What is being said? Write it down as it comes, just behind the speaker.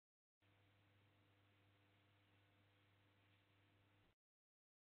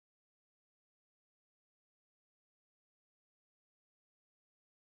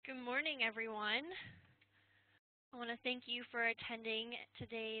Good morning, everyone. I want to thank you for attending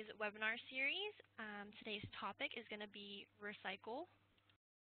today's webinar series. Today's topic is going to be recycle.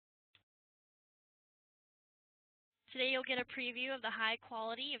 Today you'll get a preview of the high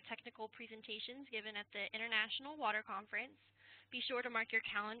quality of technical presentations given at the International Water Conference. Be sure to mark your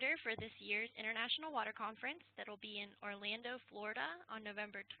calendar for this year's International Water Conference that will be in Orlando, Florida on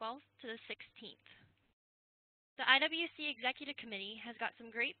November 12th to the 16th. The IWC Executive Committee has got some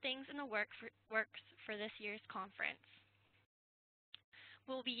great things in the works for this year's conference.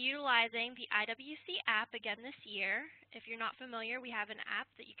 We'll be utilizing the IWC app again this year. If you're not familiar, we have an app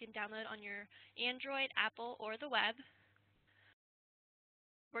that you can download on your Android, Apple, or the web.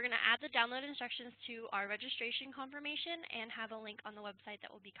 We're going to add the download instructions to our registration confirmation and have a link on the website that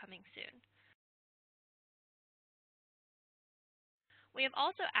will be coming soon. We have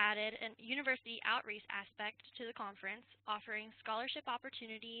also added a university outreach aspect to the conference, offering scholarship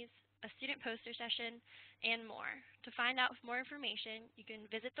opportunities, a student poster session, and more. To find out more information, you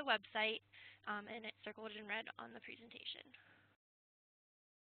can visit the website, and it's circled in red on the presentation.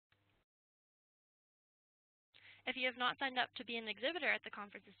 If you have not signed up to be an exhibitor at the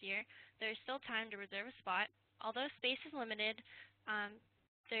conference this year, there is still time to reserve a spot. Although space is limited,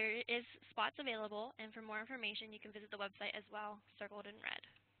 there is spots available, and for more information, you can visit the website as well, circled in red.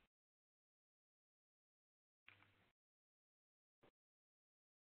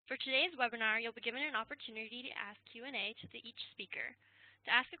 For today's webinar, you'll be given an opportunity to ask Q&A to each speaker.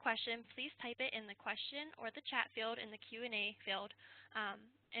 To ask a question, please type it in the question or the chat field in the Q&A field,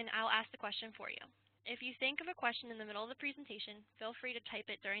 and I'll ask the question for you. If you think of a question in the middle of the presentation, feel free to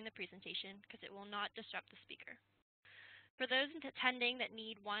type it during the presentation because it will not disrupt the speaker. For those attending that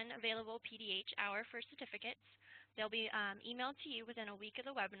need one available PDH hour for certificates, they'll be emailed to you within a week of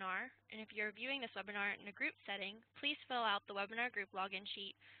the webinar. And if you're viewing this webinar in a group setting, please fill out the webinar group login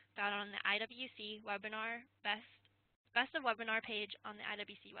sheet found on the IWC webinar best of webinar page on the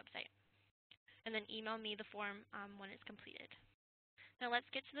IWC website. And then email me the form when it's completed. Now let's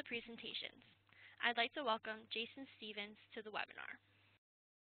get to the presentations. I'd like to welcome Jason Stevens to the webinar.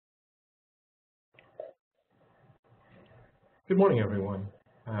 Good morning, everyone.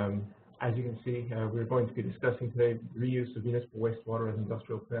 As you can see, we're going to be discussing today reuse of municipal wastewater as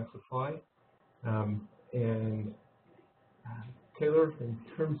industrial plant supply. Taylor, in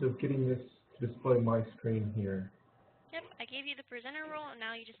terms of getting this to display my screen here. Yep, I gave you the presenter role, and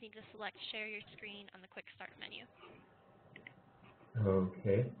now you just need to select share your screen on the quick start menu.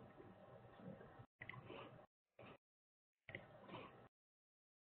 Okay.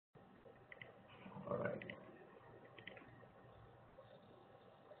 All right.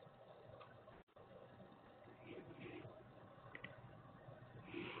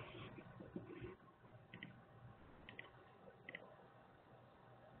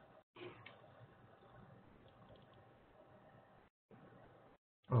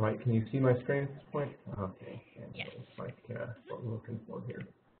 All right, can you see my screen at this point? Okay, and yes. It's like what we're looking for here.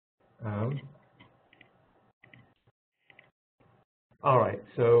 All right,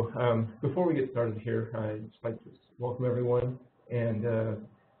 so before we get started here, I'd just like to welcome everyone and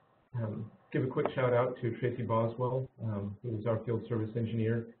give a quick shout out to Tracy Boswell, who is our field service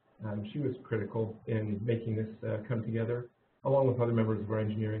engineer. She was critical in making this come together, along with other members of our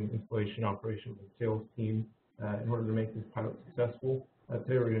engineering, installation, operations, and sales team in order to make this pilot successful.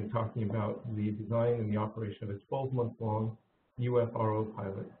 Today we're going to be talking about the design and the operation of a 12-month-long UFRO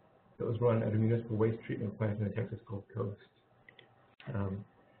pilot that was run at a municipal waste treatment plant in the Texas Gulf Coast.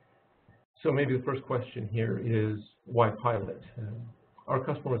 So maybe the first question here is, why pilot? Our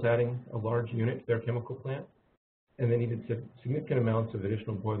customer was adding a large unit to their chemical plant, and they needed significant amounts of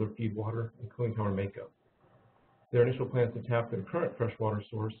additional boiler feed water and cooling tower makeup. Their initial plans to tap their current freshwater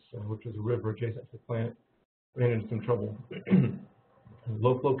source, which was a river adjacent to the plant, ran into some trouble.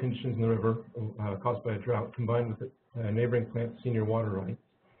 Low flow conditions in the river caused by a drought, combined with a neighboring plant's senior water rights,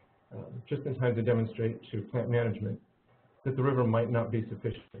 just in time to demonstrate to plant management that the river might not be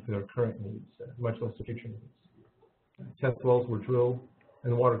sufficient for their current needs, much less future needs. Test wells were drilled,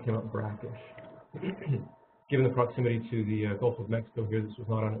 and the water came out brackish. Given the proximity to the Gulf of Mexico here, this was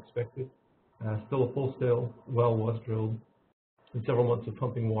not unexpected. Still, a full-scale well was drilled, and several months of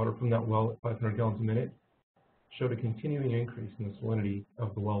pumping water from that well at 500 gallons a minute showed a continuing increase in the salinity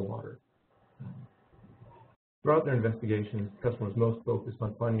of the well water. Throughout their investigations, the customer was most focused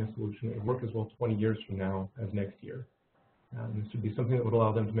on finding a solution that would work as well 20 years from now as next year. This would be something that would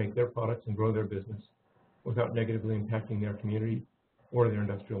allow them to make their products and grow their business without negatively impacting their community or their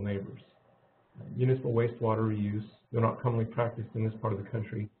industrial neighbors. Municipal wastewater reuse, though not commonly practiced in this part of the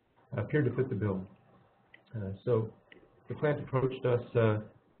country, appeared to fit the bill. So the plant approached us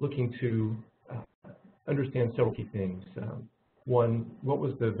looking to understand several key things. One, what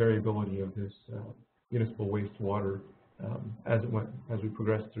was the variability of this municipal wastewater as we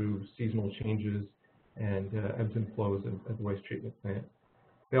progressed through seasonal changes and ebbs and flows of the waste treatment plant.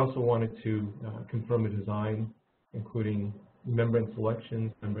 They also wanted to confirm the design, including membrane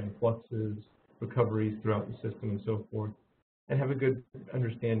selections, membrane fluxes, recoveries throughout the system, and so forth, and have a good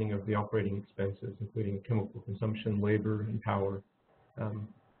understanding of the operating expenses, including chemical consumption, labor, and power.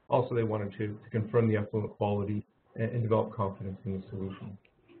 Also, they wanted to confirm the effluent quality and develop confidence in the solution.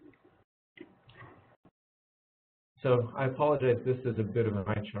 So I apologize, this is a bit of an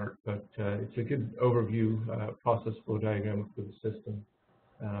eye chart, but it's a good overview process flow diagram for the system.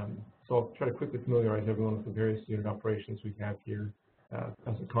 So I'll try to quickly familiarize everyone with the various unit operations we have here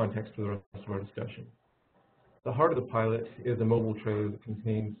as a context for the rest of our discussion. The heart of the pilot is a mobile trailer that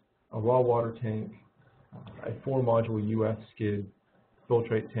contains a raw water tank, a 4-module UF skid,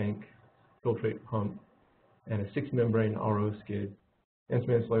 filtrate tank, filtrate pump, and a 6-membrane RO skid, and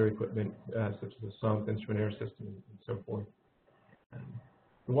some ancillary equipment such as a sump, instrument air system, and so forth.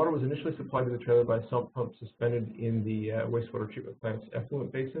 The water was initially supplied to the trailer by a sump pump suspended in the wastewater treatment plant's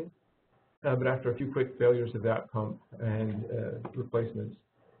effluent basin, but after a few quick failures of that pump and replacements,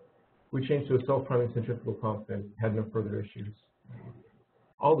 we changed to a self-priming centrifugal pump and had no further issues.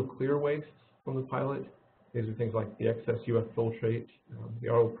 All the clear wastes from the pilot, these are things like the excess UF filtrate, the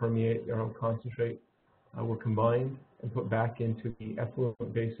RO permeate, the RO concentrate, were combined and put back into the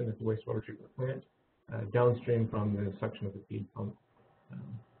effluent basin at the wastewater treatment plant, downstream from the suction of the feed pump.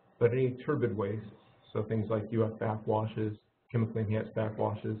 But any turbid wastes, so things like UF backwashes, chemically enhanced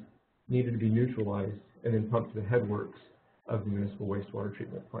backwashes, needed to be neutralized and then pumped to the headworks of the municipal wastewater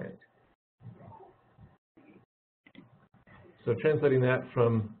treatment plant. So translating that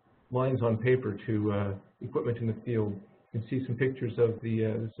from lines on paper to equipment in the field, you can see some pictures of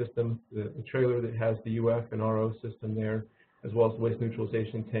the system, the trailer that has the UF and RO system there, as well as the waste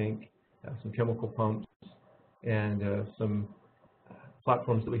neutralization tank, some chemical pumps, and some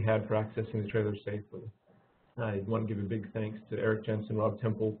platforms that we had for accessing the trailer safely. I want to give a big thanks to Eric Jensen, Rob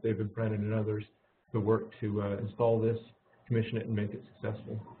Temple, David Brennan, and others who worked to install this, commission it, and make it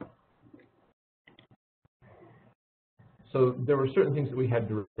successful. So there were certain things that we had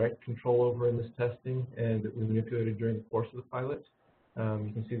direct control over in this testing and that we manipulated during the course of the pilot.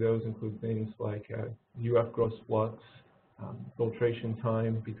 You can see those include things like UF gross flux, filtration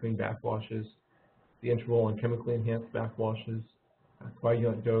time between backwashes, the interval on chemically enhanced backwashes,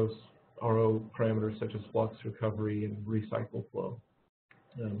 coagulant dose, RO parameters such as flux, recovery, and recycle flow.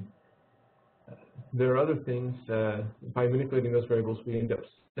 There are other things, by manipulating those variables, we end up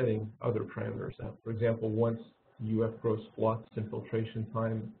setting other parameters. For example, once UF gross flux and filtration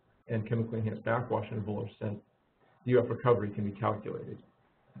time and chemically enhanced backwash interval are set, the UF recovery can be calculated.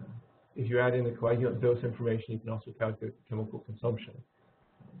 If you add in the coagulant dose information, you can also calculate the chemical consumption.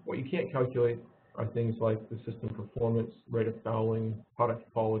 What you can't calculate are things like the system performance, rate of fouling,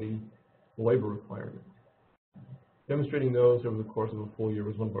 product quality, labor requirement. Demonstrating those over the course of a full year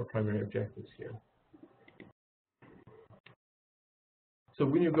was one of our primary objectives here. So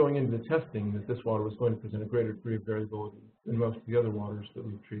we knew going into the testing that this water was going to present a greater degree of variability than most of the other waters that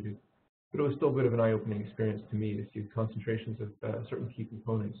we've treated. But it was still a bit of an eye-opening experience to me to see concentrations of certain key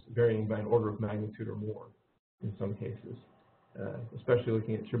components varying by an order of magnitude or more in some cases, especially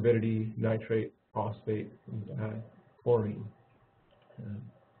looking at turbidity, nitrate, phosphate, and chlorine.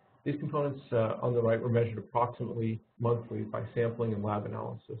 These components on the right were measured approximately monthly by sampling and lab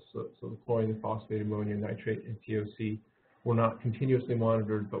analysis. So the chlorine, the phosphate, ammonia, nitrate, and TOC were not continuously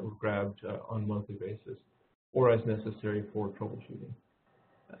monitored, but were grabbed on a monthly basis, or as necessary for troubleshooting.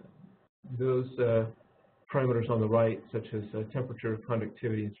 Those parameters on the right, such as temperature,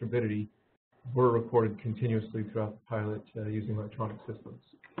 conductivity, and turbidity, were recorded continuously throughout the pilot using electronic systems.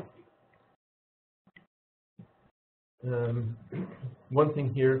 One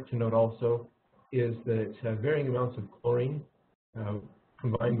thing here to note also is that varying amounts of chlorine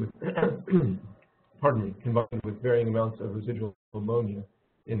combined with combined with varying amounts of residual ammonia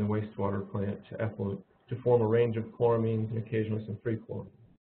in the wastewater plant effluent to form a range of chloramines and occasionally some free chlorine.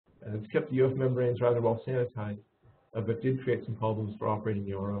 It's kept the UF membranes rather well sanitized, but did create some problems for operating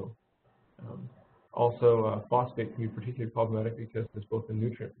the RO. Also, phosphate can be particularly problematic because there's both a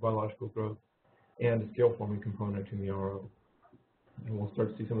nutrient for biological growth and a scale-forming component in the RO. And we'll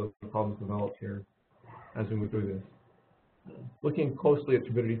start to see some of the problems develop here as we move through this. Looking closely at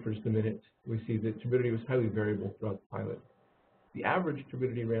turbidity for just a minute, we see that turbidity was highly variable throughout the pilot. The average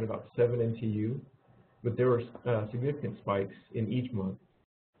turbidity ran about 7 NTU, but there were significant spikes in each month,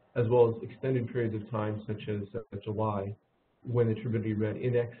 as well as extended periods of time such as July, when the turbidity read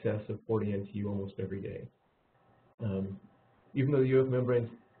in excess of 40 NTU almost every day. Even though the UF membranes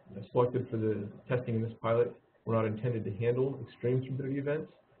selected for the testing in this pilot were not intended to handle extreme turbidity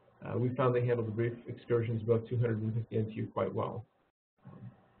events, we found they handled the brief excursions above 250 NTU quite well.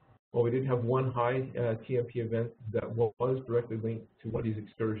 While we did have one high TMP event that was directly linked to one of these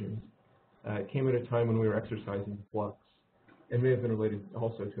excursions, it came at a time when we were exercising the flux, and may have been related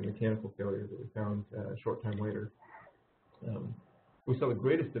also to a mechanical failure that we found a short time later. We saw the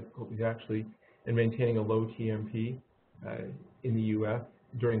greatest difficulties actually in maintaining a low TMP in the UF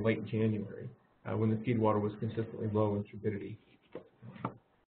during late January, when the feed water was consistently low in turbidity.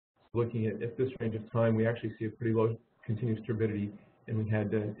 Looking at this range of time, we actually see a pretty low continuous turbidity, and we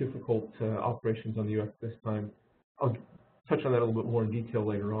had difficult operations on the UF this time. I'll touch on that a little bit more in detail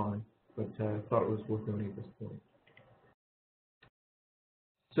later on, but thought it was worth noting at this point.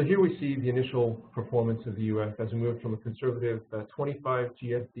 So here we see the initial performance of the UF as we moved from a conservative 25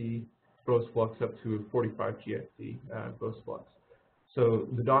 GFD gross flux up to a 45 GFD gross flux. So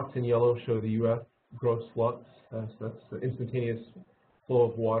the dots in yellow show the UF gross flux, so that's the instantaneous flow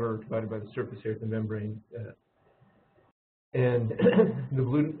of water divided by the surface area of the membrane. And the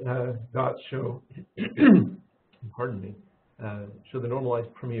blue dots show, pardon me, show the normalized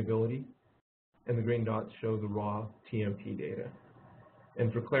permeability, and the green dots show the raw TMP data.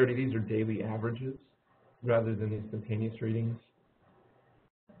 And for clarity, these are daily averages rather than instantaneous readings.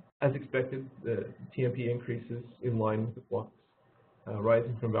 As expected, the TMP increases in line with the flux,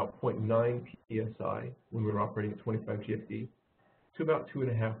 rising from about 0.9 psi when we were operating at 25 GFD to about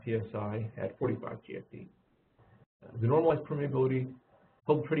 2.5 psi at 45 GFD. The normalized permeability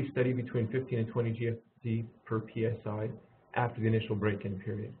held pretty steady between 15 and 20 GFD per psi after the initial break-in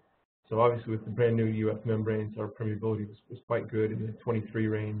period. So obviously with the brand new UF membranes, our permeability was quite good in the 23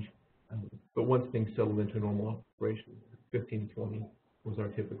 range, but once things settled into normal operation, 15 to 20 was our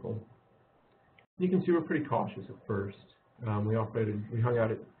typical. You can see we're pretty cautious at first. We hung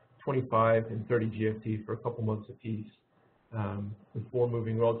out at 25 and 30 GFD for a couple months apiece, before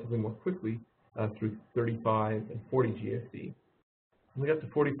moving relatively more quickly through 35 and 40 GFD. We got to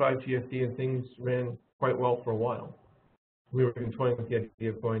 45 GFD and things ran quite well for a while. We were even toying with the idea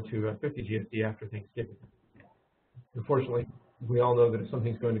of going to 50 GFD after Thanksgiving. Unfortunately, we all know that if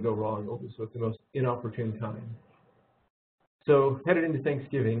something's going to go wrong, it'll do so at the most inopportune time. So headed into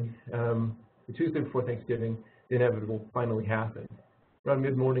Thanksgiving, the Tuesday before Thanksgiving, the inevitable finally happened. Around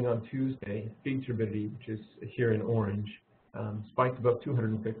mid-morning on Tuesday, feed turbidity, which is here in orange, spiked above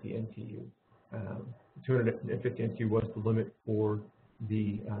 250 NTU. 250 NTU was the limit for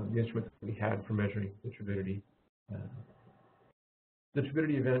the instrument that we had for measuring the turbidity. The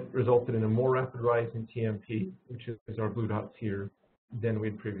turbidity event resulted in a more rapid rise in TMP, which is our blue dots here, than we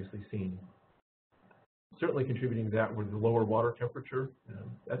had previously seen. Certainly contributing to that were the lower water temperature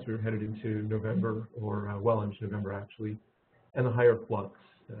as we were headed into November, or well into November actually, and the higher flux,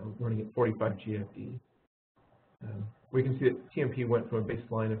 running at 45 GFD. We can see that TMP went from a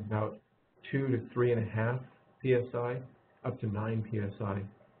baseline of about 2 to 3.5 psi up to 9 psi.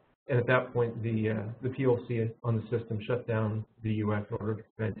 And at that point, the PLC on the system shut down the UF in order to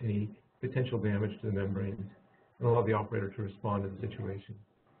prevent any potential damage to the membranes and allow the operator to respond to the situation.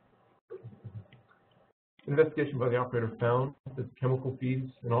 Investigation by the operator found that the chemical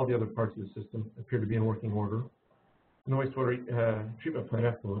feeds and all the other parts of the system appeared to be in working order. And the wastewater treatment plant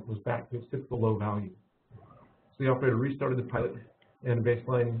effluent was back to its typical low value. So the operator restarted the pilot, and the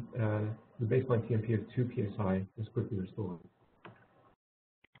baseline TMP of 2 psi was quickly restored.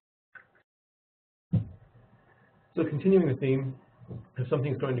 So continuing the theme, if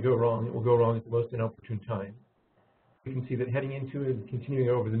something's going to go wrong, it will go wrong at the most inopportune time. We can see that heading into and continuing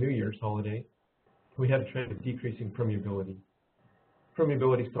over the New Year's holiday, we had a trend of decreasing permeability.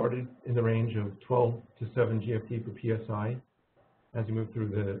 Permeability started in the range of 12 to 7 GFD per psi as we moved through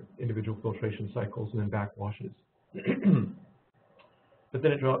the individual filtration cycles and then backwashes. But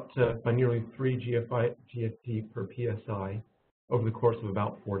then it dropped by nearly 3 GFD per psi over the course of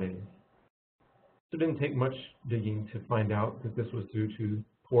about 4 days. So it didn't take much digging to find out that this was due to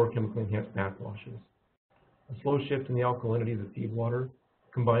poor chemically enhanced backwashes. A slow shift in the alkalinity of the feed water,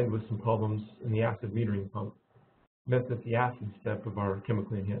 combined with some problems in the acid metering pump, meant that the acid step of our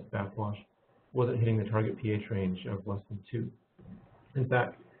chemically enhanced backwash wasn't hitting the target pH range of less than 2. In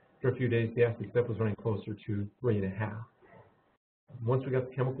fact, for a few days, the acid step was running closer to 3.5. Once we got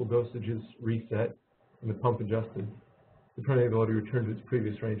the chemical dosages reset and the pump adjusted, the permeability returned to its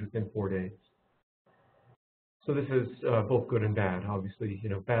previous range within 4 days. So this is both good and bad. Obviously,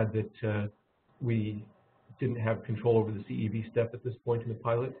 bad that we didn't have control over the CEV step at this point in the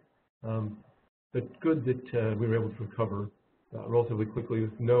pilot, but good that we were able to recover relatively quickly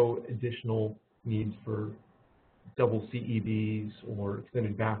with no additional needs for double CEBs or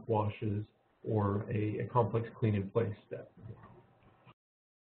extended backwashes or a complex clean-in-place step.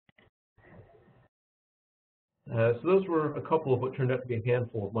 So those were a couple of what turned out to be a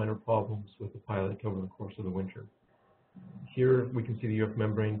handful of minor problems with the pilot over the course of the winter. Here we can see the UF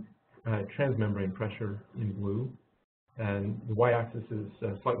membrane, transmembrane pressure in blue, and the y-axis is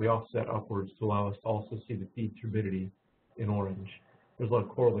slightly offset upwards to allow us to also see the feed turbidity in orange. There's a lot of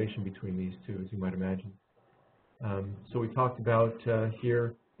correlation between these two, as you might imagine. So we talked about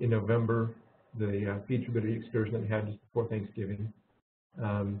here in November the feed turbidity excursion that we had just before Thanksgiving.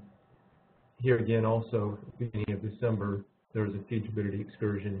 Here again, also at the beginning of December, there was a feed turbidity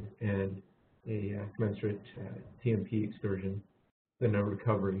excursion and a commensurate TMP excursion, then a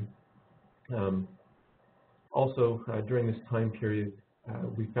recovery. Also, during this time period,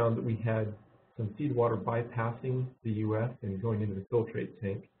 we found that we had some feed water bypassing the UF and going into the filtrate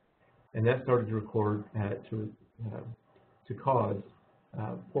tank, and that started to record to cause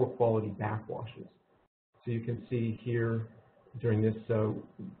poor quality backwashes. So you can see here during this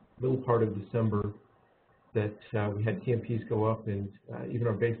little part of December that we had TMPs go up, and even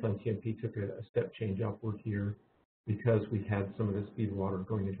our baseline TMP took a step change upward here because we had some of this feed water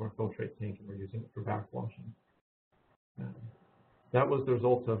going into our filtrate tank and we're using it for backwashing. That was the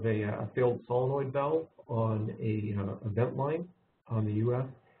result of a failed solenoid valve on a vent line on the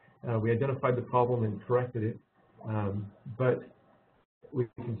UF. We identified the problem and corrected it, but we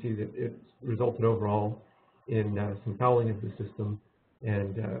can see that it resulted overall in some fouling of the system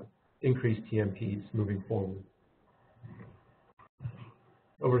and increased TMPs moving forward.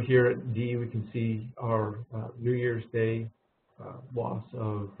 Over here at D, we can see our New Year's Day loss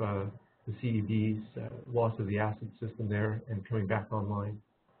of the CEBs, loss of the acid system there, and coming back online.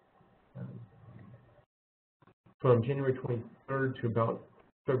 From January 23rd to about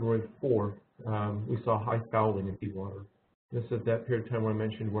February 4th, we saw high fouling in feed water. This is that period of time where I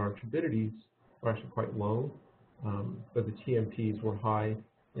mentioned where our turbidities were actually quite low, but the TMPs were high,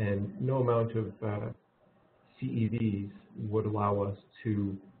 and no amount of CEVs would allow us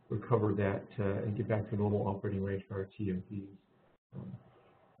to recover that and get back to a normal operating range for our TMPs.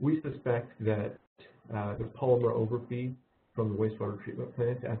 We suspect that the polymer overfeed from the wastewater treatment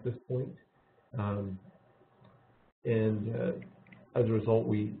plant at this point, and as a result,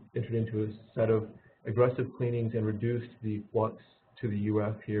 we entered into a set of aggressive cleanings and reduced the flux to the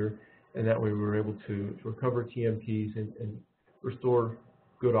UF here, and that way we were able to recover TMPs and restore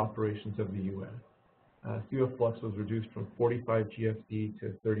good operations of the UF. UF flux was reduced from 45 GFD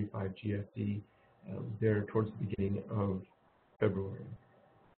to 35 GFD there towards the beginning of February.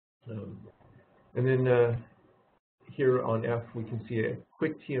 And then here on F, we can see a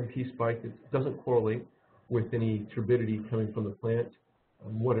quick TMP spike that doesn't correlate with any turbidity coming from the plant.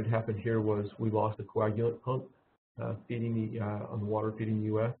 What had happened here was we lost a coagulant pump feeding on the water feeding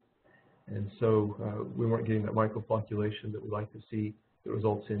the UF, and so we weren't getting that microflocculation that we like to see that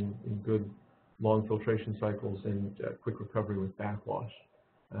results in good long filtration cycles and quick recovery with backwash.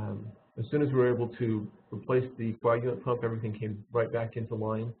 As soon as we were able to replace the coagulant pump, everything came right back into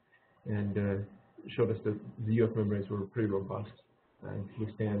line and showed us that the UF membranes were pretty robust and could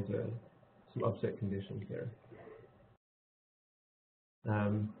withstand some upset conditions there.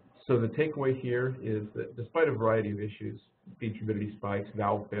 So the takeaway here is that despite a variety of issues, feed turbidity spikes,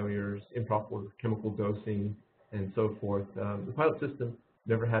 valve failures, improper chemical dosing, and so forth, the pilot system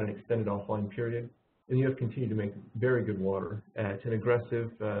never had an extended offline period, and you have continued to make very good water at an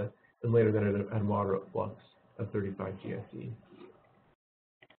aggressive and later than at a moderate flux of 35 GFD.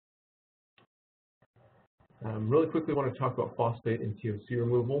 Really quickly, I want to talk about phosphate and TOC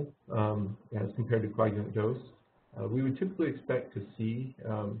removal as compared to coagulant dose. We would typically expect to see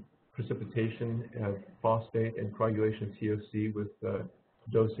precipitation of phosphate and coagulation of TOC with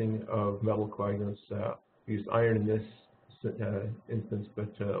dosing of metal coagulants. We use iron in this instance,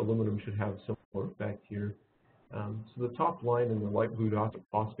 but aluminum should have similar effect here. So the top line in the light blue dots are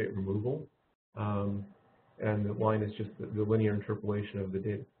phosphate removal, and the line is just the linear interpolation of the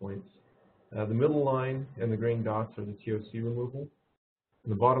data points. The middle line and the green dots are the TOC removal,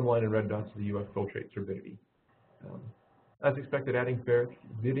 and the bottom line and red dots are the UF filtrate turbidity. As expected, adding ferric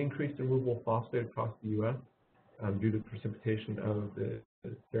did increase the removal of phosphate across the UF due to precipitation of the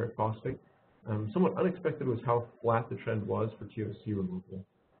ferric phosphate. Somewhat unexpected was how flat the trend was for TOC removal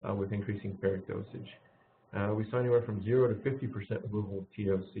with increasing ferric dosage. We saw anywhere from 0 to 50% removal of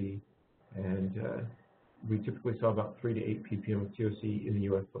TOC, and we typically saw about 3 to 8 ppm of TOC in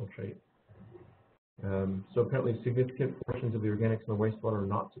the UF filtrate. So apparently significant portions of the organics in the wastewater are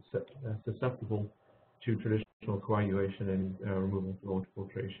not susceptible to traditional additional coagulation and removal through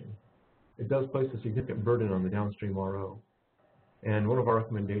ultrafiltration. It does place a significant burden on the downstream RO, and one of our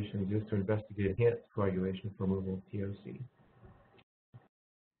recommendations is to investigate enhanced coagulation for removal of TOC.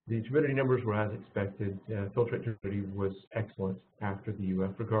 The turbidity numbers were as expected. Filtrate turbidity was excellent after the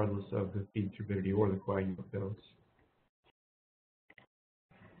UF, regardless of the feed turbidity or the coagulant dose.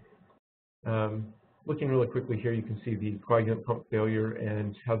 Looking really quickly here, you can see the coagulant pump failure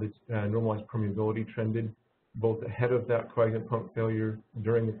and how the normalized permeability trended, both ahead of that coagulant pump failure,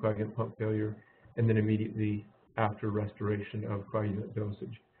 during the coagulant pump failure, and then immediately after restoration of coagulant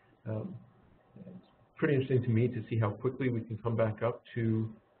dosage. It's pretty interesting to me to see how quickly we can come back up to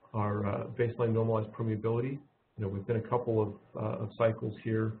our baseline normalized permeability, within a couple of cycles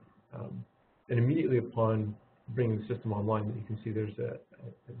here, and immediately upon bringing the system online, you can see there's a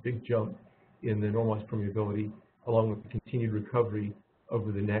big jump in the normalized permeability, along with the continued recovery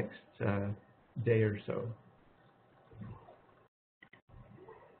over the next day or so.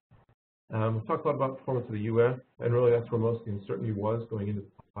 We'll talk a lot about performance of the UF, and really that's where most of the uncertainty was going into the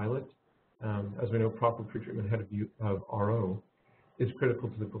pilot. As we know, proper pretreatment ahead of RO is critical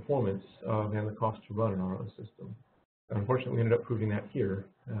to the performance and the cost to run an RO system. Unfortunately, we ended up proving that here.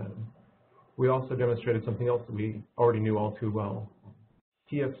 We also demonstrated something else that we already knew all too well.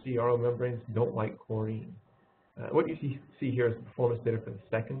 TFC RO membranes don't like chlorine. What you see here is the performance data for the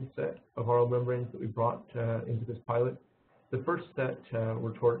second set of RO membranes that we brought into this pilot. The first set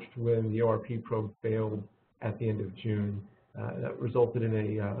were torched when the ORP probe failed at the end of June. That resulted in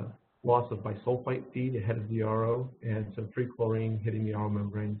a loss of bisulfite feed ahead of the RO and some free chlorine hitting the RO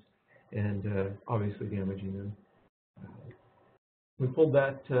membranes and obviously damaging them. We pulled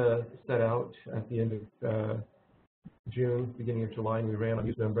that set out at the end of June, beginning of July, and we ran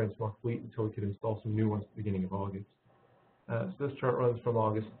unused membranes from our fleet until we could install some new ones at the beginning of August. So this chart runs from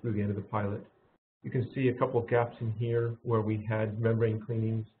August through the end of the pilot. You can see a couple of gaps in here where we had membrane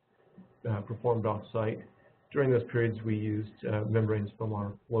cleanings performed off-site. During those periods, we used membranes from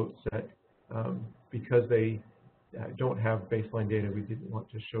our float set. Because they don't have baseline data, we didn't want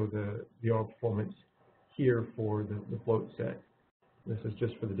to show the RO performance here for the float set. This is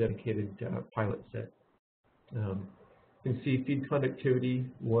just for the dedicated pilot set. You can see feed conductivity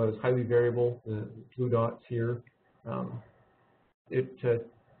was highly variable, the blue dots here. It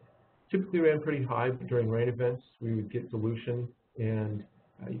typically ran pretty high, but during rain events, we would get dilution, and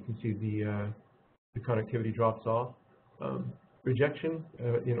you can see the conductivity drops off. Rejection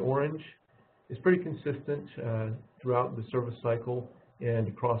in orange is pretty consistent throughout the service cycle and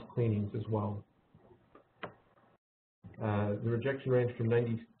across cleanings as well. The rejection range from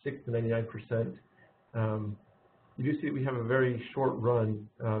 96 to 99%. You do see that we have a very short run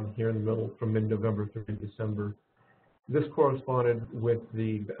here in the middle from mid-November through December. This corresponded with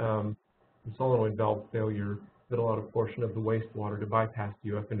the solenoid valve failure that allowed a portion of the wastewater to bypass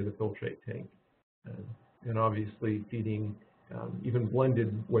the UF into the filtrate tank. And obviously feeding even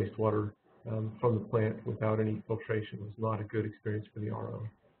blended wastewater from the plant without any filtration was not a good experience for the RO.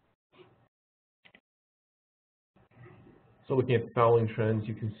 So looking at the fouling trends,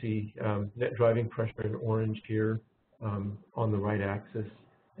 you can see net driving pressure in orange here on the right axis,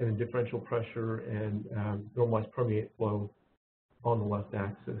 and then differential pressure and normalized permeate flow on the left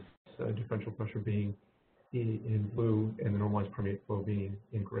axis, differential pressure being in blue and the normalized permeate flow being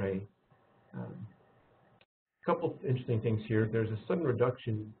in gray. A couple of interesting things here. There's a sudden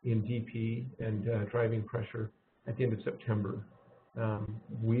reduction in DP and driving pressure at the end of September.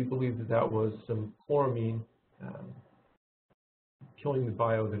 We believe that that was some chloramine killing the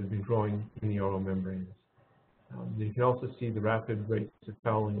bio that had been growing in the RO membranes. You can also see the rapid rates of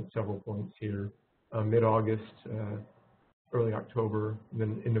fouling at several points here, mid-August, early October,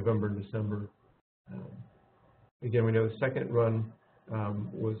 then in November and December. Again, we know the second run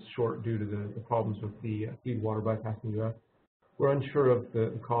was short due to the problems with the feed water bypassing the UF. We're unsure of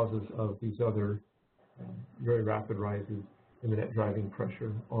the causes of these other very rapid rises in the net driving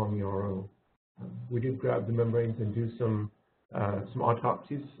pressure on the RO. We did grab the membranes and do some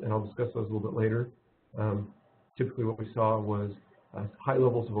autopsies, and I'll discuss those a little bit later. Typically what we saw was high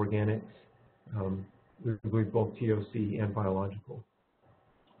levels of organics, we believe both TOC and biological.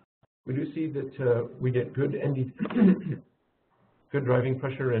 We do see that we get good good driving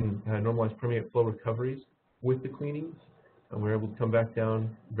pressure and normalized permeate flow recoveries with the cleanings. And we're able to come back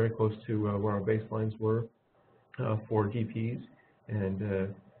down very close to where our baselines were for DPs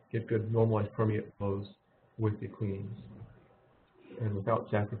and get good normalized permeate flows with the cleanings and without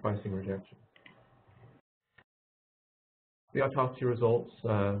sacrificing rejection. The autopsy results,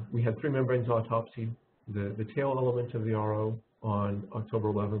 we had 3 membranes autopsied, the tail element of the RO on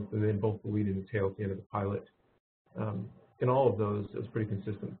October 11th, and then both the lead and the tail at the end of the pilot In all of those, it was pretty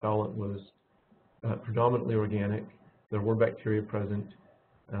consistent. Foulant was predominantly organic. There were bacteria present.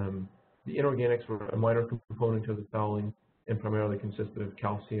 The inorganics were a minor component of the fouling and primarily consisted of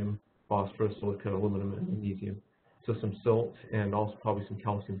calcium, phosphorus, silicon, aluminum, and magnesium. So some silt and also probably some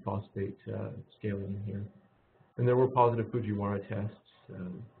calcium phosphate scaling in here. And there were positive Fujiwara tests,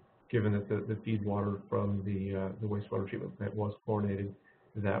 given that the feed water from the wastewater treatment plant was chlorinated.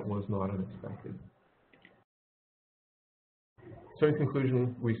 That was not unexpected. So in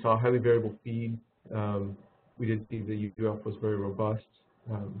conclusion, we saw highly variable feed. We did see the UF was very robust.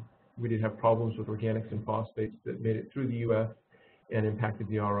 We did have problems with organics and phosphates that made it through the UF and impacted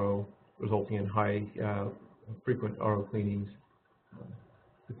the RO, resulting in high frequent RO cleanings.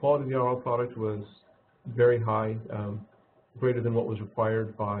 The quality of the RO product was very high, greater than what was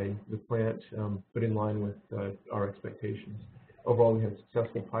required by the plant, but in line with our expectations. Overall, we had a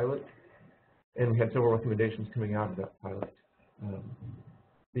successful pilot, and we had several recommendations coming out of that pilot.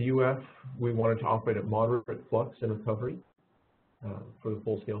 The UF, we wanted to operate at moderate flux and recovery for the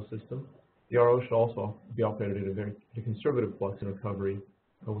full-scale system. The RO should also be operated at a conservative flux and recovery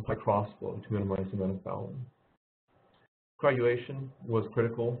with high cross-flow to minimize the amount of fouling. Coagulation was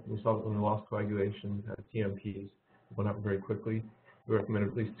critical. We saw that when we lost coagulation, TMPs went up very quickly. We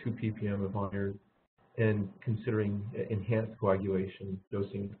recommended at least 2 ppm of iron, and considering enhanced coagulation,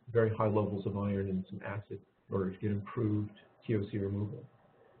 dosing very high levels of iron and some acid in order to get improved TOC removal.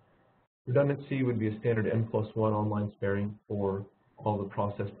 Redundancy would be a standard N+1 online sparing for all the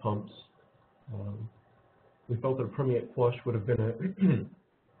process pumps. We felt that a permeate flush would have been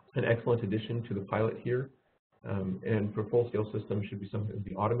an excellent addition to the pilot here, and for full-scale systems should be something that would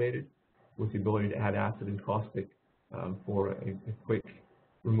be automated with the ability to add acid and caustic for a quick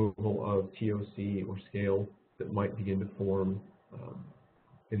removal of TOC or scale that might begin to form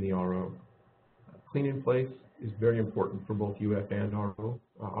in the RO. Clean in place is very important for both UF and RO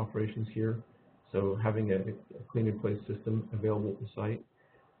operations here. So having a clean in place system available at the site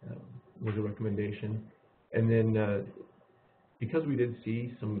was a recommendation. And then because we did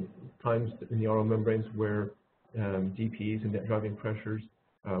see some times in the RO membranes where DPs and net driving pressures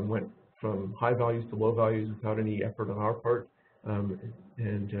went from high values to low values without any effort on our part,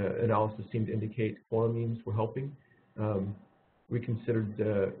 and analysis seemed to indicate chloramines were helping, we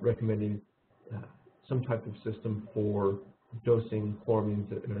considered recommending some type of system for dosing chloramines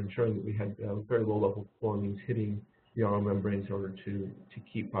and ensuring that we had very low level chloramines hitting the RO membranes in order to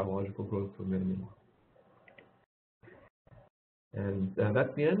keep biological growth to a minimum. And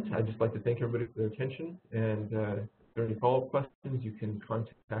that's the end. I'd just like to thank everybody for their attention. And if there are any follow-up questions, you can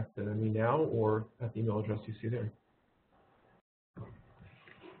contact me now or at the email address you see there.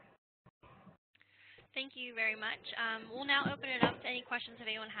 Thank you very much. We'll now open it up to any questions if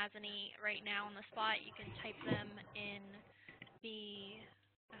anyone has any right now on the spot. You can type them in the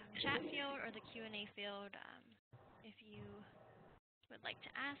chat field or the Q&A field if you would like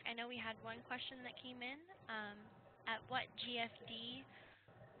to ask. I know we had one question that came in. At what GFD,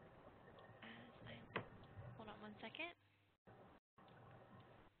 hold on one second.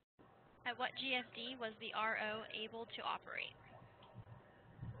 At what GFD was the RO able to operate?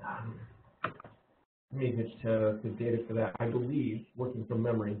 Let me get the data for that. I believe, working from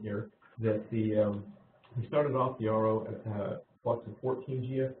memory here, that we started off the RO at flux of 14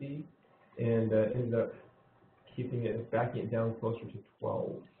 GFD and ended up backing it down closer to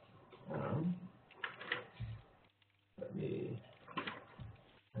 12. Let me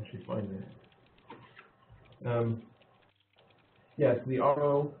actually find that. Yes, the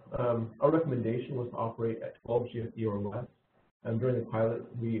RO, our recommendation was to operate at 12 GFD or less. During the pilot,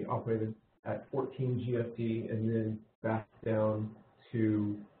 we operated at 14 GFD and then back down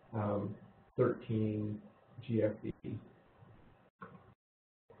to 13 GFD.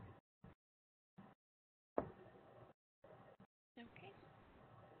 Okay.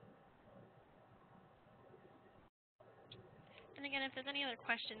 And again, if there's any other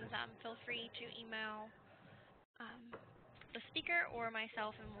questions, feel free to email the speaker or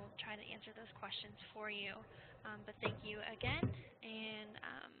myself, and we'll try to answer those questions for you. But thank you again, and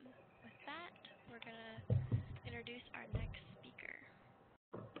with that, we're going to introduce our next speaker.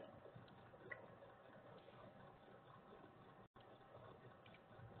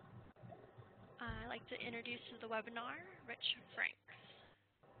 I'd like to introduce to the webinar Rich Franks.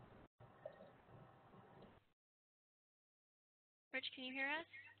 Rich, can you hear us?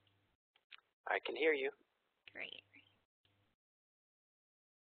 I can hear you. Great.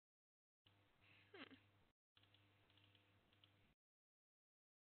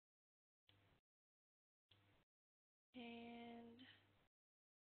 And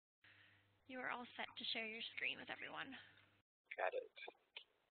You are all set to share your screen with everyone. Got it.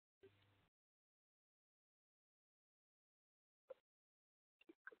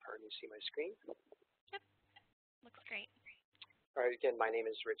 Confirm you see my screen. Yep, looks great. All right, again, my name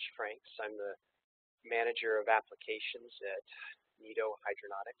is Rich Franks. I'm the manager of applications at Nido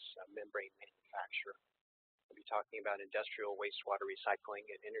Hydronautics, a membrane manufacturer. We'll be talking about industrial wastewater recycling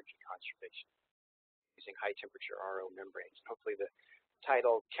and energy conservation using high temperature RO membranes. Hopefully the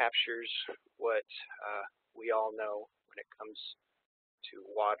title captures what we all know when it comes to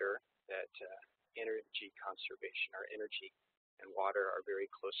water, that energy conservation, our energy and water are very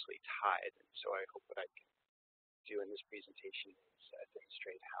closely tied. And so I hope what I can do in this presentation is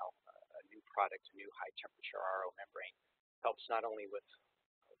demonstrate how a new product, a new high temperature RO membrane, helps not only with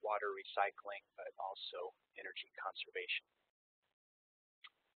water recycling, but also energy conservation.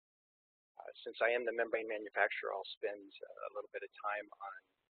 Since I am the membrane manufacturer, I'll spend a little bit of time on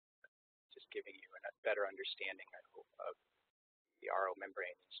just giving you a better understanding, I hope, of the RO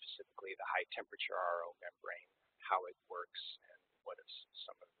membrane, and specifically the high temperature RO membrane, how it works, and what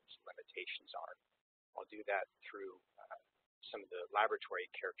some of its limitations are. I'll do that through some of the laboratory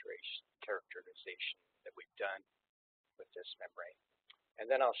characterization that we've done with this membrane. And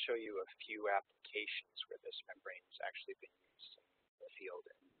then I'll show you a few applications where this membrane has actually been used in the field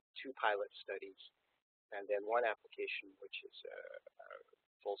in 2 pilot studies, and then 1 application which is a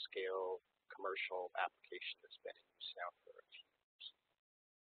full-scale commercial application that's been in use now for a few years.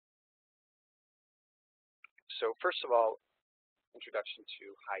 So first of all, introduction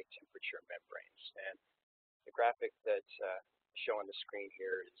to high temperature membranes. And the graphic that's shown on the screen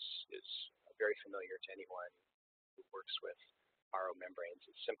here is very familiar to anyone who works with RO membranes.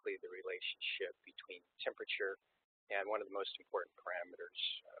 It's simply the relationship between temperature and one of the most important parameters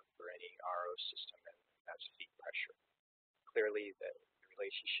for any RO system, and that's feed pressure. Clearly, the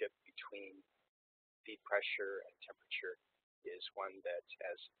relationship between feed pressure and temperature is one that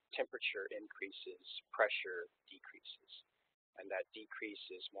as temperature increases, pressure decreases. And that decrease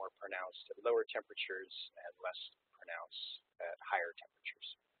is more pronounced at lower temperatures and less pronounced at higher temperatures.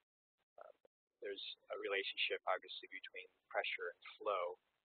 There's a relationship, obviously, between pressure and flow.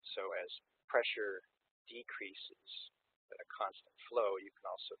 So as pressure decreases at a constant flow, you can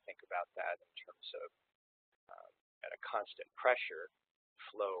also think about that in terms of at a constant pressure,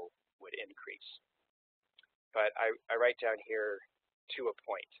 flow would increase. But I write down here to a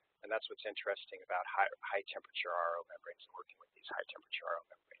point, and that's what's interesting about high temperature RO membranes and working with these high temperature RO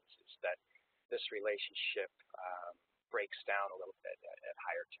membranes, is that this relationship breaks down a little bit at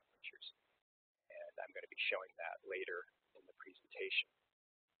higher temperatures. And I'm going to be showing that later in the presentation.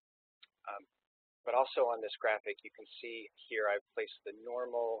 But also on this graphic, you can see here I've placed the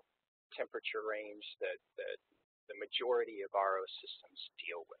normal temperature range that the majority of RO systems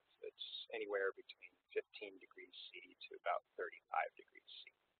deal with. It's anywhere between 15 degrees C to about 35 degrees C.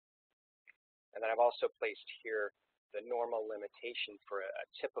 And then I've also placed here the normal limitation for a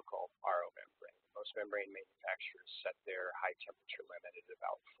typical RO membrane. Most membrane manufacturers set their high temperature limit at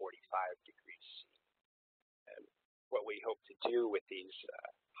about 45 degrees C. And what we hope to do with these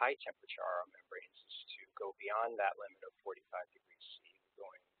high temperature RO membranes is to go beyond that limit of 45 degrees C,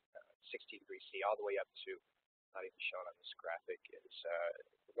 going 60 degrees C all the way up to, not even shown on this graphic, is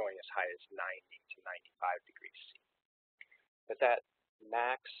going as high as 90 to 95 degrees C. But that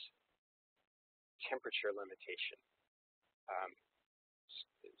max temperature limitation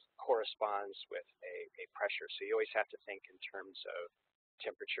corresponds with a pressure. So you always have to think in terms of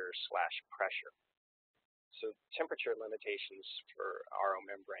temperature/pressure. So temperature limitations for RO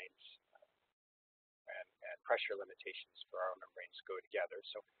membranes and pressure limitations for RO membranes go together.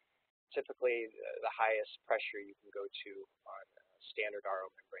 So typically the highest pressure you can go to on a standard RO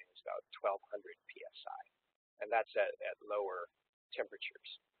membrane is about 1200 psi, and that's at lower temperatures.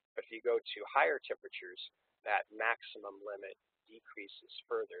 But if you go to higher temperatures, that maximum limit decreases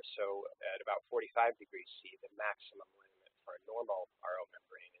further. So at about 45 degrees C, the maximum limit for a normal RO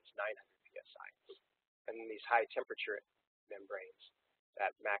membrane is 900 psi. And in these high temperature membranes,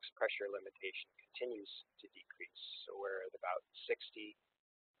 that max pressure limitation continues to decrease. So where at about 60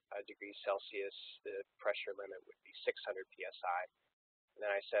 degrees Celsius, the pressure limit would be 600 psi. And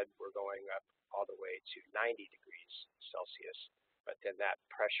then I said we're going up all the way to 90 degrees Celsius, but then that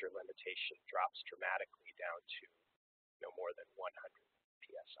pressure limitation drops dramatically down to no more than 100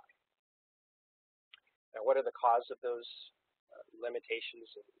 psi. Now, what are the cause of those limitations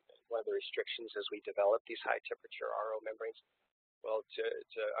and what are the restrictions as we develop these high temperature RO membranes? Well,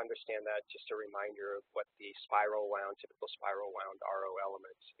 to understand that, just a reminder of what the typical spiral wound RO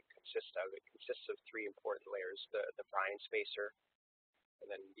element consists of. It consists of 3 important layers: the brine spacer, and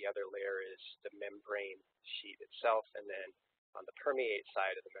then the other layer is the membrane sheet itself, and then on the permeate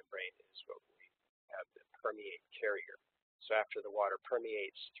side of the membrane is what we have the permeate carrier. So after the water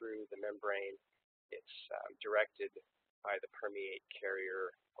permeates through the membrane, it's directed by the permeate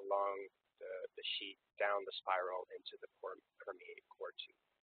carrier along the sheet down the spiral into the permeate core tube.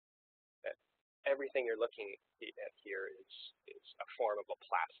 Everything you're looking at here is a formable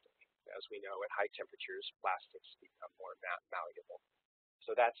plastic. As we know, at high temperatures, plastics become more malleable.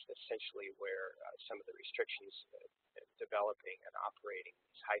 So that's essentially where some of the restrictions in developing and operating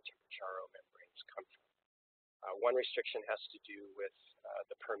these high temperature RO membranes come from. One restriction has to do with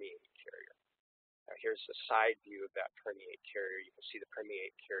the permeate carrier. Now here's a side view of that permeate carrier. You can see the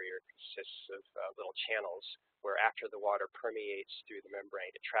permeate carrier consists of little channels where after the water permeates through the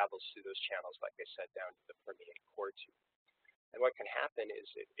membrane, it travels through those channels, like I said, down to the permeate core tube. And what can happen is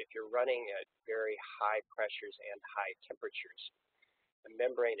if you're running at very high pressures and high temperatures, the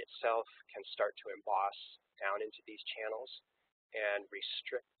membrane itself can start to emboss down into these channels and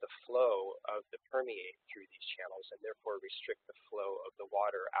restrict the flow of the permeate through these channels, and therefore restrict the flow of the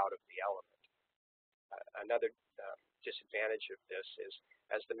water out of the element. Another disadvantage of this is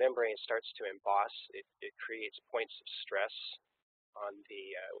as the membrane starts to emboss, it creates points of stress on the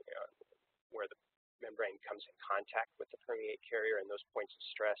where the membrane comes in contact with the permeate carrier, and those points of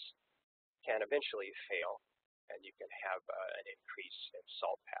stress can eventually fail, and you can have an increase in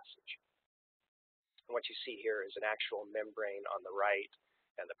salt passage. And what you see here is an actual membrane on the right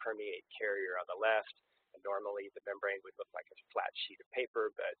and the permeate carrier on the left. And normally the membrane would look like a flat sheet of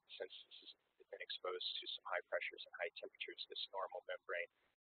paper, but since this has been exposed to some high pressures and high temperatures, this normal membrane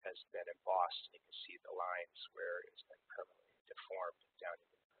has been embossed, and you can see the lines where it's been permanently deformed down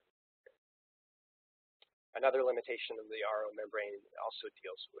into the permeate carrier. Another limitation of the RO membrane also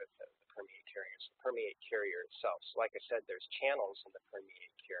deals with the permeate carrier. It's the permeate carrier itself. So like I said, there's channels in the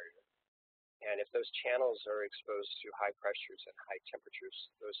permeate carrier. And if those channels are exposed to high pressures and high temperatures,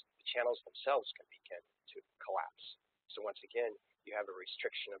 the channels themselves can begin to collapse. So once again, you have a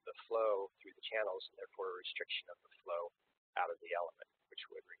restriction of the flow through the channels, and therefore a restriction of the flow out of the element, which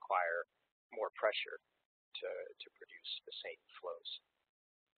would require more pressure to produce the same flows.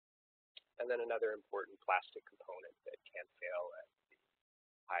 And then another important plastic component that can fail at the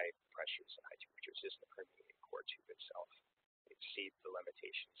high pressures and high temperatures is the permeate core tube itself. It exceeds the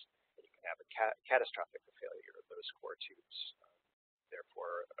limitations. Have a catastrophic failure of those core tubes,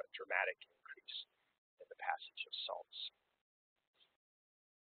 therefore a dramatic increase in the passage of salts.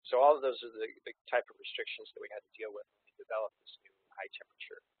 So all of those are the type of restrictions that we had to deal with when we developed this new high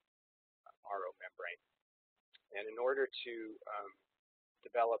temperature RO membrane. And in order to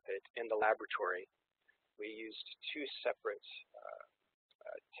develop it in the laboratory, we used two separate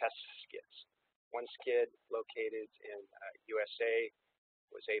test skids. One skid located in USA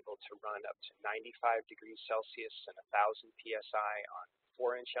was able to run up to 95 degrees Celsius and 1,000 psi on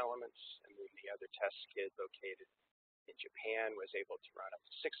 4-inch elements, and then the other test skid located in Japan was able to run up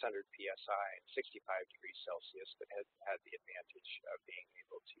to 600 psi and 65 degrees Celsius, but had the advantage of being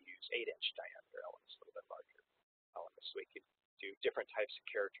able to use 8-inch diameter elements, a little bit larger elements, so we could do different types of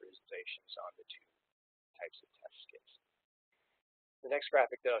characterizations on the two types of test skids. The next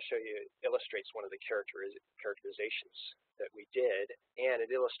graphic that I'll show you illustrates one of the characterizations that we did, and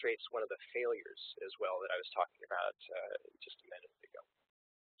it illustrates one of the failures as well that I was talking about just a minute ago.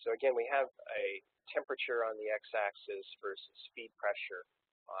 So again, we have a temperature on the x-axis versus feed pressure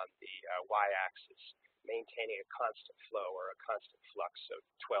on the y-axis, maintaining a constant flow or a constant flux of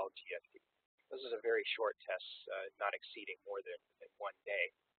 12 GFD. This is a very short test, not exceeding more than 1 day,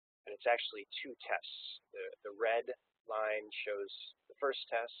 and it's actually two tests. The red line shows the first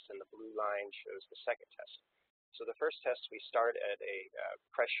test, and the blue line shows the second test. So the first test, we start at a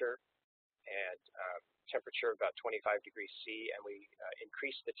pressure and temperature of about 25 degrees C, and we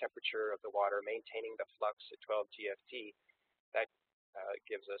increase the temperature of the water, maintaining the flux at 12 GFD. That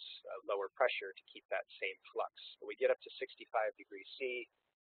gives us lower pressure to keep that same flux. So we get up to 65 degrees C,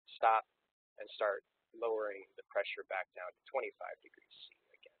 stop, and start lowering the pressure back down to 25 degrees C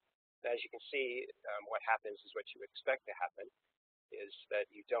again. And as you can see, what happens is what you would expect to happen is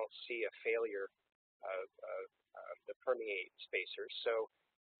that you don't see a failure of the permeate spacer. So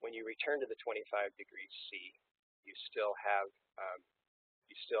when you return to the 25 degrees C, you still have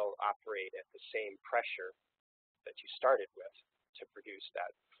you still operate at the same pressure that you started with to produce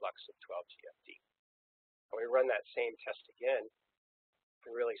that flux of 12 GFD. When we run that same test again, you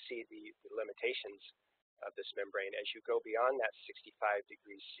can really see the limitations of this membrane. As you go beyond that 65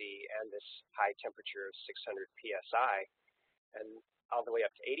 degrees C and this high temperature of 600 psi, and all the way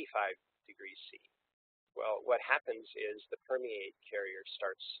up to 85 degrees C, Well, what happens is the permeate carrier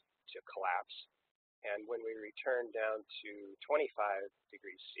starts to collapse. And when we return down to 25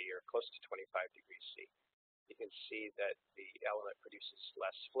 degrees C, or close to 25 degrees C, you can see that the element produces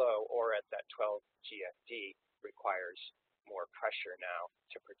less flow, or at that 12 GFD requires more pressure now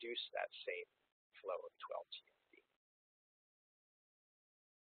to produce that same flow of 12 GFD.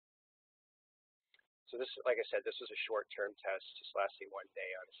 So this, like I said, this was a short-term test, just lasting 1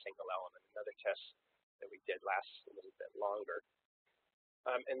 day on a single element. Another test that we did lasts a little bit longer.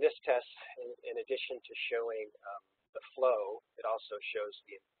 And this test, in addition to showing the flow, it also shows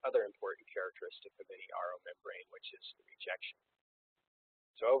the other important characteristic of any RO membrane, which is the rejection.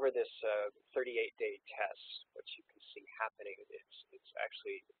 So over this 38-day test, what you can see happening, it's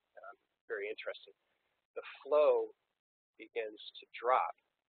actually very interesting. The flow begins to drop.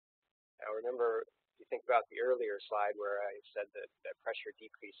 Now remember, if you think about the earlier slide where I said that pressure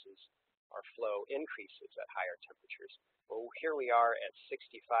decreases, our flow increases at higher temperatures. Well, here we are at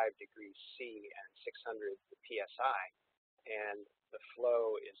 65 degrees C and 600 psi, and the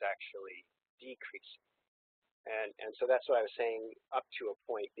flow is actually decreasing. And so that's what I was saying, up to a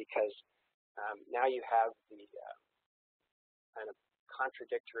point, because now you have the kind of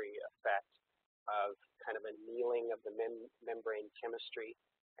contradictory effect of kind of annealing of the membrane chemistry.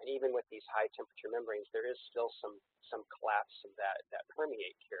 And even with these high temperature membranes, there is still some collapse of that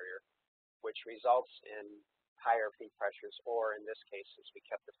permeate carrier, which results in higher feed pressures, or in this case, since we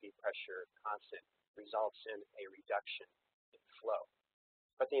kept the feed pressure constant, results in a reduction in flow.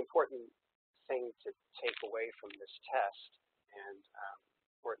 But the important thing to take away from this test, and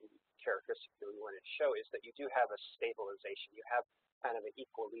important characteristic that we wanted to show, is that you do have a stabilization. You have kind of an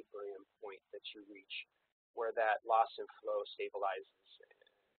equilibrium point that you reach where that loss in flow stabilizes,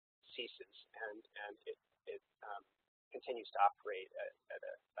 ceases, and it continues to operate at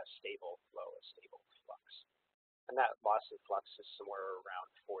a stable flow, a stable flux. And that loss in flux is somewhere around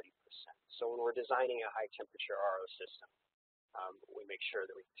 40%. So when we're designing a high temperature RO system, we make sure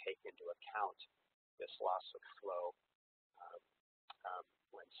that we take into account this loss of flow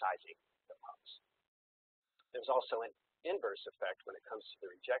when sizing the pumps. There's also an inverse effect when it comes to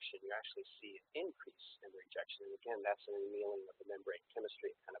the rejection. You actually see an increase in the rejection. And again, that's an annealing of the membrane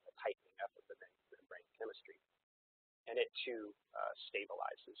chemistry, kind of a tightening up of the membrane chemistry. And it too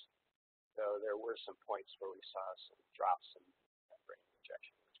stabilizes. So there were some points where we saw some drops in membrane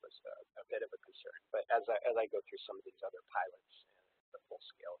rejection, which was a bit of a concern. But as I go through some of these other pilots and the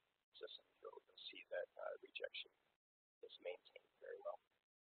full-scale system, you'll see that rejection is maintained very well.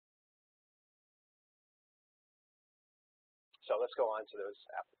 So let's go on to those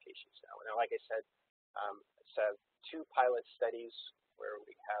applications now. Now, like I said, it's 2 pilot studies where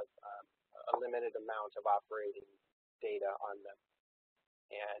we have a limited amount of operating data on them.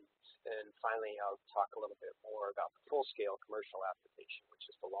 And then finally, I'll talk a little bit more about the full-scale commercial application, which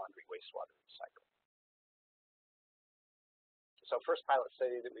is the laundry wastewater recycle. So first pilot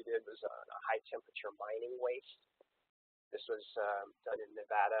study that we did was on a high-temperature mining waste. This was done in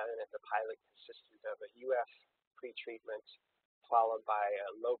Nevada, and the pilot consisted of a UF pretreatment followed by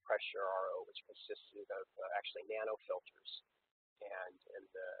a low-pressure RO, which consisted of actually nanofilters, and in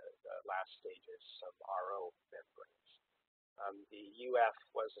the last stages of RO membranes. The UF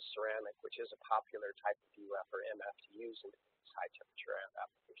was a ceramic, which is a popular type of UF or MF to use in these high-temperature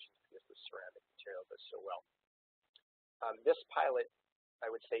applications because the ceramic material does so well. This pilot,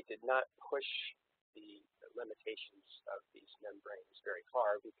 I would say, did not push the limitations of these membranes very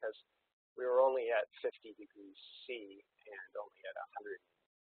far because we were only at 50 degrees C and only at 150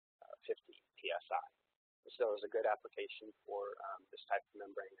 psi. So it was a good application for this type of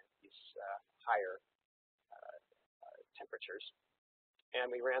membrane at these higher temperatures.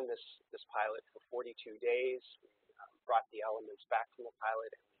 And we ran this pilot for 42 days. We brought the elements back from the pilot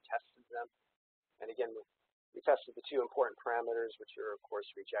and we tested them. And again, we tested the 2 important parameters, which are, of course,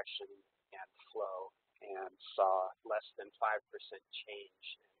 rejection and flow, and saw less than 5% change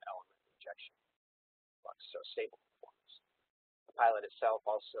in element rejection flux, so stable performance. The pilot itself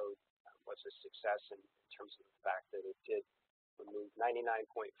also was a success in terms of the fact that it did remove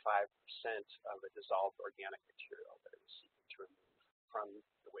 99.5% of the dissolved organic material that it was seeking to remove from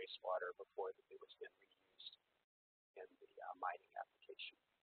the wastewater before it was then reused in the mining application.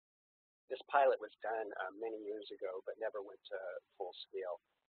 This pilot was done many years ago, but never went to full scale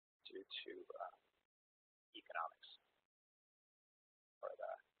due to economics, or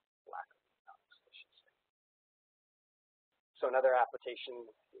the lack of economics, I should say. So another application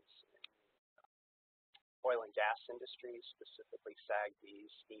is oil and gas industry, specifically SAGD,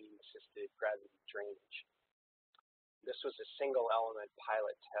 steam-assisted gravity drainage. This was a single element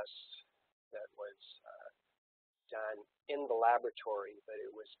pilot test that was done in the laboratory, but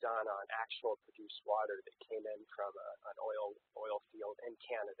it was done on actual produced water that came in from an oil field in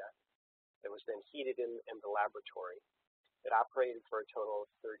Canada. It was then heated in the laboratory. It operated for a total of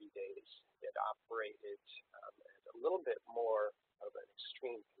 30 days. It operated at a little bit more of an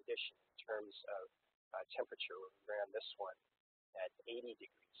extreme condition in terms of temperature. We ran this one at 80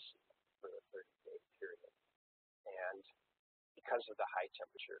 degrees C for the 30-day period. And because of the high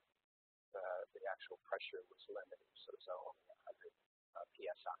temperature, the actual pressure was limited, so it was only 100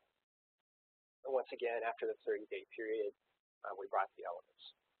 psi. And once again, after the 30-day period, we brought the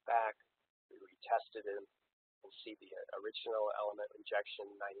elements back, we retested them, and see the original element injection,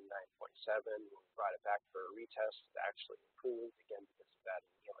 99.7. We brought it back for a retest. It actually improved, again, because of that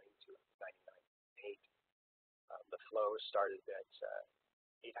annealing to 99.8. The flow started at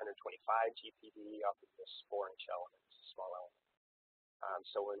 825 GPD off of this 4-inch element, small element.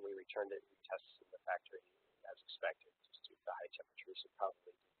 So when we returned it, we tested in the factory as expected, just due to the high temperatures and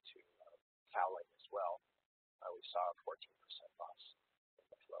probably due to fouling as well. We saw a 14% loss in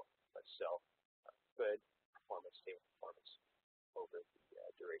the flow, but still good performance, stable performance over the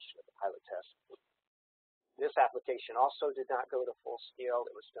duration of the pilot test. This application also did not go to full scale.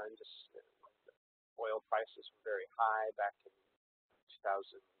 It was done just when the oil prices were very high back in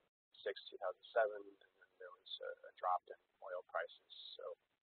 2006, 2007, and then there was a drop in oil prices, so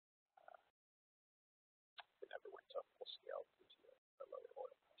it never went to full scale due to the lower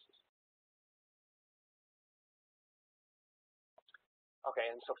oil prices. Okay,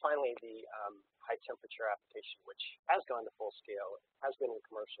 and so finally the high temperature application, which has gone to full scale, has been in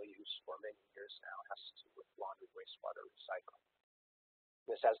commercial use for many years now, has to do with laundry wastewater recycling.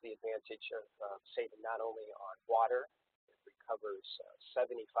 This has the advantage of saving not only on water. It recovers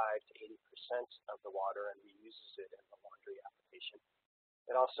 75 to 80% of the water and reuses it in the laundry application.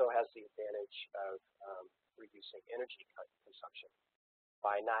 It also has the advantage of reducing energy consumption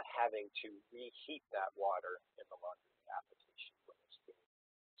by not having to reheat that water in the laundry application when it's being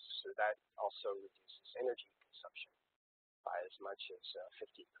used. So that also reduces energy consumption by as much as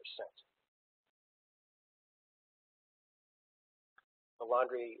 50%. The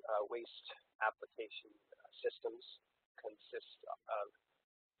laundry waste application systems consist of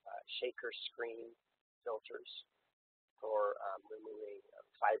shaker screen filters for removing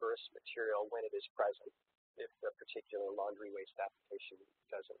fibrous material when it is present. If the particular laundry waste application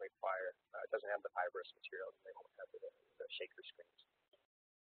doesn't have the fibrous material, then they won't have the shaker screens.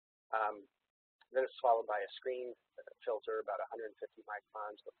 Then it's followed by a screen filter about 150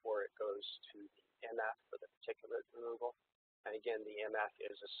 microns before it goes to the MF for the particulate removal. And again, the MF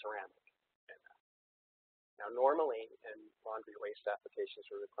is a ceramic MF. Now, normally in laundry waste applications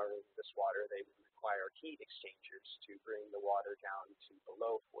for recovering this water, they would require heat exchangers to bring the water down to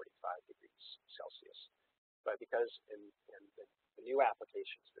below 45 degrees Celsius. But because in the new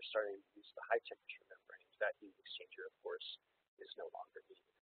applications, they're starting to use the high temperature membranes, that heat exchanger, of course, is no longer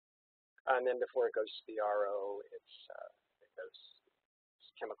needed. And then before it goes to the RO, it goes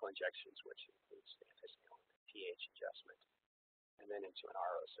chemical injections, which includes the anti-scaling pH adjustment, and then into an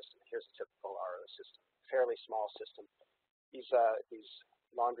RO system. Here's a typical RO system, fairly small system. These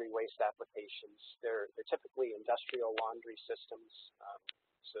laundry waste applications, they're typically industrial laundry systems.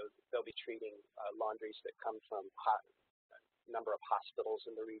 So they'll be treating laundries that come from a number of hospitals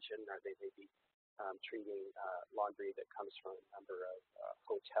in the region, or they may be treating laundry that comes from a number of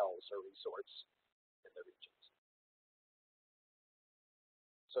hotels or resorts in the regions.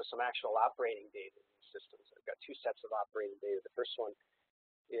 So some actual operating data in these systems. I've got two sets of operating data. The first one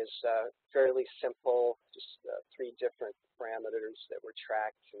is fairly simple, just 3 different parameters that were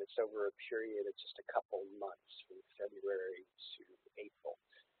tracked, and it's over a period of just a couple months, from February to April.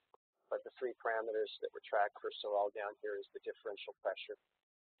 But the 3 parameters that were tracked, first of all, down here is the differential pressure.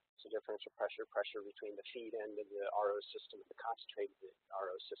 So differential pressure between the feed end of the RO system and the concentrated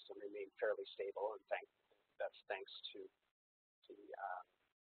RO system remained fairly stable, and that's thanks to the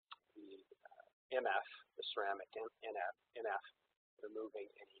MF, the ceramic NF, removing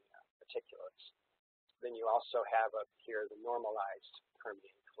any particulates. Then you also have up here the normalized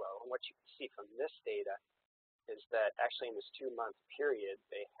permeate flow. And what you can see from this data is that actually in this 2-month period,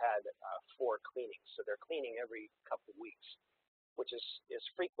 they had 4 cleanings. So they're cleaning every couple of weeks, which is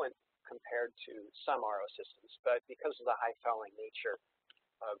frequent compared to some RO systems. But because of the high fouling nature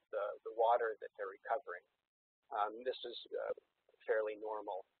of the water that they're recovering, this is fairly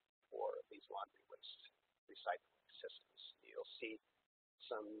normal for these laundry waste recycling systems. You'll see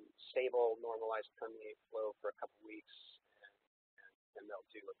some stable normalized permeate flow for a couple weeks, and they'll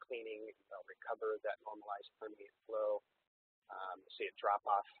do a cleaning, and they'll recover that normalized permeate flow. See it drop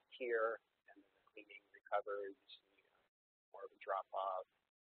off here, cleaning recovered, you see more of a drop-off,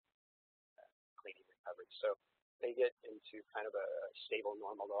 cleaning recovered. So they get into kind of a stable,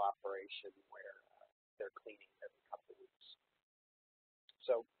 normal operation where they're cleaning every couple of weeks.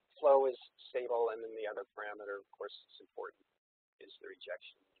 So flow is stable, and then the other parameter, of course, that's important is the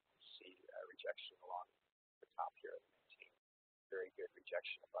rejection. You can see rejection along the top here. Maintain very good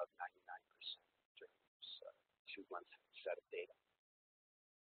rejection above 99% during this 2-month set of data.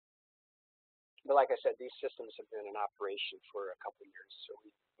 But like I said, these systems have been in operation for a couple of years, so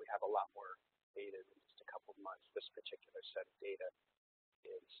we have a lot more data than just a couple of months. This particular set of data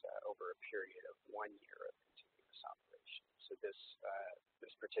is over a period of 1 year of continuous operation. So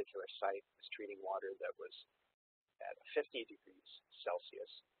this particular site is treating water that was at 50 degrees Celsius.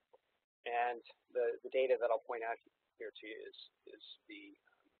 And the data that I'll point out here to you is the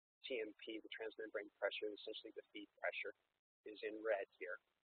TMP, the transmembrane pressure, essentially the feed pressure, is in red here.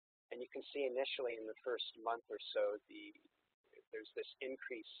 And you can see initially in the first month or so, there's this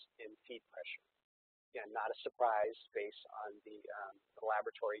increase in feed pressure. Again, not a surprise based on the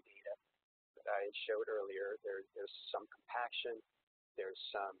laboratory data that I showed earlier. There's some compaction, there's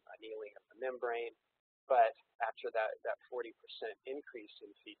some annealing of the membrane, but after that 40% increase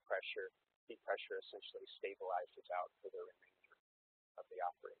in feed pressure essentially stabilizes out for the remainder of the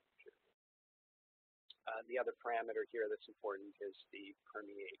operating period. The other parameter here that's important is the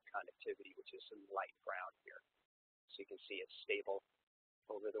permeate conductivity, which is in light brown here. So you can see it's stable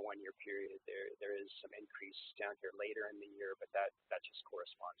over the 1 year period. There is some increase down here later in the year, but that just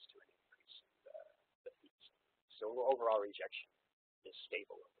corresponds to an increase in the feeds. So overall rejection is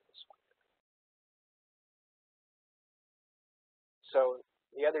stable over this 1 year. So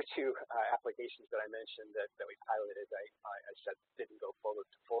the other two applications that I mentioned that we piloted, I said didn't go forward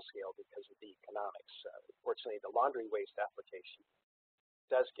to full scale because of the economics. Fortunately, the laundry waste application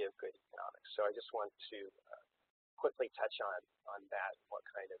does give good economics. So I just want to quickly touch on that, what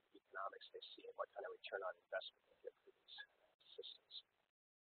kind of economics they see and what kind of return on investment they get for these systems.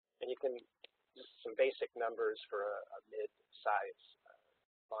 And you can, just some basic numbers for a mid-size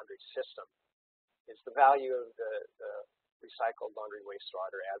laundry system is the value of the recycled laundry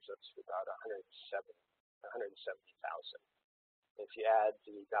wastewater adds up to about $170,000. If you add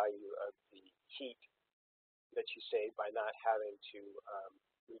the value of the heat that you save by not having to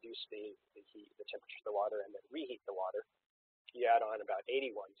reduce the temperature of the water and then reheat the water, you add on about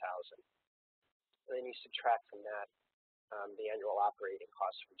 $81,000. And then you subtract from that the annual operating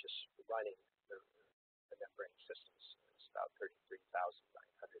costs for just running the membrane systems. It's about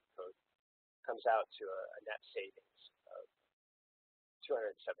 $33,900. So it comes out to a net savings of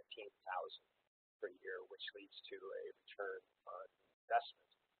 $217,000 per year, which leads to a return on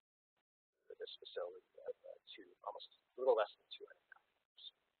investment for this facility of almost a little less than 2.5 years.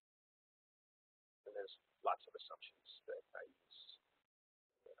 And there's lots of assumptions that I use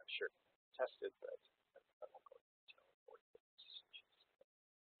that I'm sure tested, but I won't go into detail for those assumptions.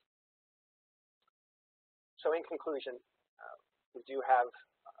 So in conclusion, we do have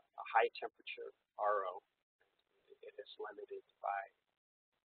a high temperature RO. It is limited by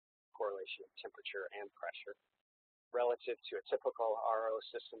correlation of temperature and pressure relative to a typical RO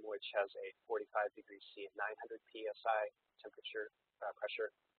system, which has a 45 degrees C and 900 psi temperature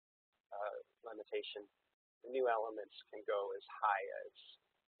pressure limitation. The new elements can go as high as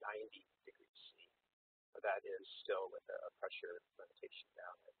 90 degrees C, but that is still with a pressure limitation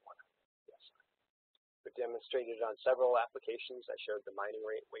down at 100 psi. We demonstrated on several applications. I showed the mining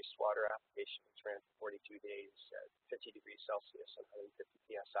rate wastewater application, which ran for 42 days at 50 degrees Celsius and 150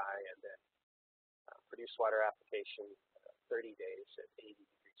 psi, and then produced water application 30 days at 80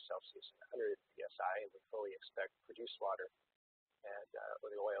 degrees Celsius and 100 psi, and we fully expect produced water and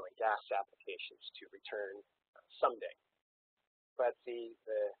the oil and gas applications to return someday. But the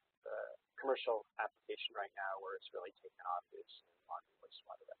commercial application right now where it's really taken off is in laundry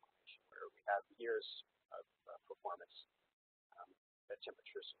wastewater application, where we have years of performance at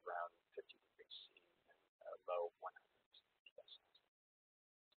temperatures around 50 degrees C and low 100 psi.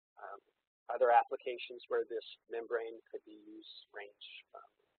 Other applications where this membrane could be used range from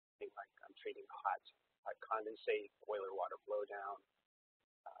things like treating hot condensate, boiler water blowdown,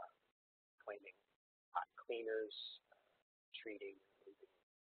 cleaning hot cleaners, treating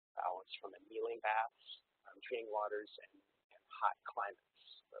balance from annealing baths, treating waters in hot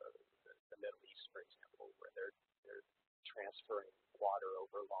climates. The Middle East, for example, where they're transferring water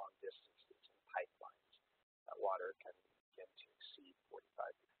over long distances in pipelines. That water can begin to exceed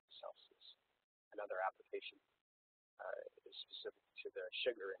 45 degrees Celsius. Another application is specific to the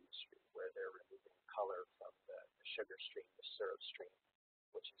sugar industry, where they're removing color from the sugar stream, the syrup stream,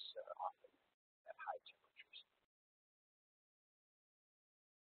 which is often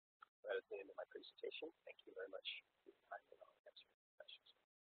at the end of my presentation. Thank you very much for your time, and I'll answer questions.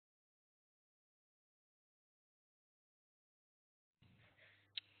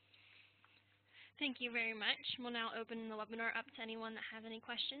 Thank you very much. We'll now open the webinar up to anyone that has any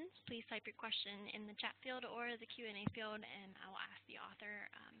questions. Please type your question in the chat field or the Q&A field, and I will ask the author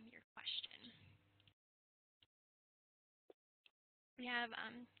your question. We have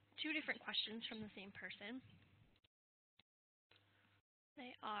two different questions from the same person.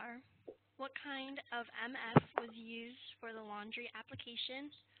 They are, what kind of MF was used for the laundry application,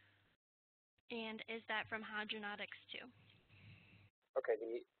 and is that from Hydronautics too? Okay,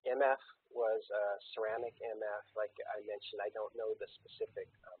 the MF was ceramic MF. Like I mentioned, I don't know the specific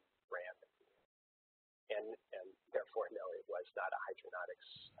brand, and therefore, no, it was not a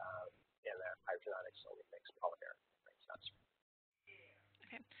Hydronautics MF. Hydronautics only makes polymer. It's not ceramic.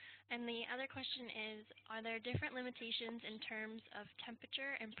 Okay, and the other question is, are there different limitations in terms of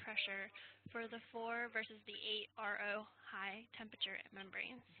temperature and pressure for the 4 versus the 8 RO high temperature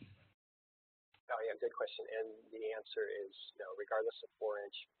membranes? Oh yeah, good question. And the answer is no. Regardless of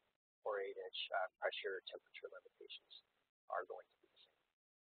 4-inch or 8-inch, pressure, temperature limitations are going to be the same.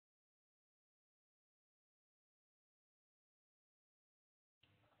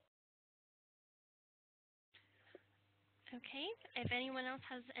 Okay. If anyone else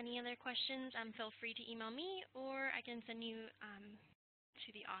has any other questions, feel free to email me, or I can send you to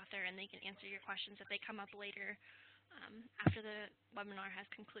the author, and they can answer your questions if they come up later after the webinar has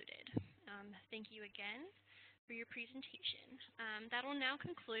concluded. Thank you again for your presentation. That will now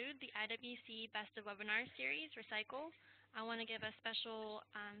conclude the IWC Best of Webinar Series, Recycle. I want to give a special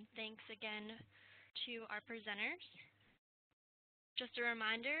thanks again to our presenters. Just a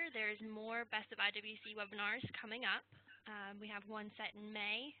reminder, there's more Best of IWC webinars coming up. We have one set in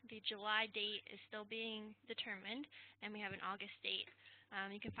May. The July date is still being determined, and we have an August date.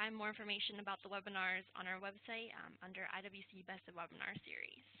 You can find more information about the webinars on our website under IWC Best of Webinar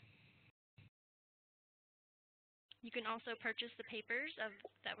Series. You can also purchase the papers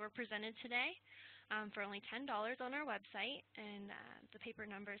that were presented today for only $10 on our website, and the paper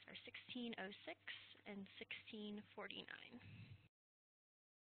numbers are 1606 and 1649.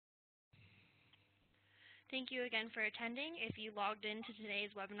 Thank you again for attending. If you logged into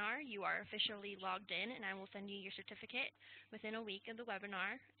today's webinar, you are officially logged in, and I will send you your certificate within a week of the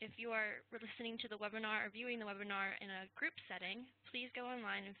webinar. If you are listening to the webinar or viewing the webinar in a group setting, please go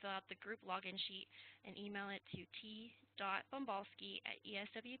online and fill out the group login sheet and email it to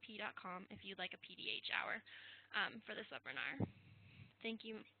t.bombalski@eswp.com if you'd like a PDH hour for this webinar. Thank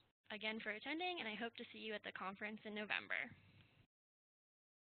you again for attending, and I hope to see you at the conference in November.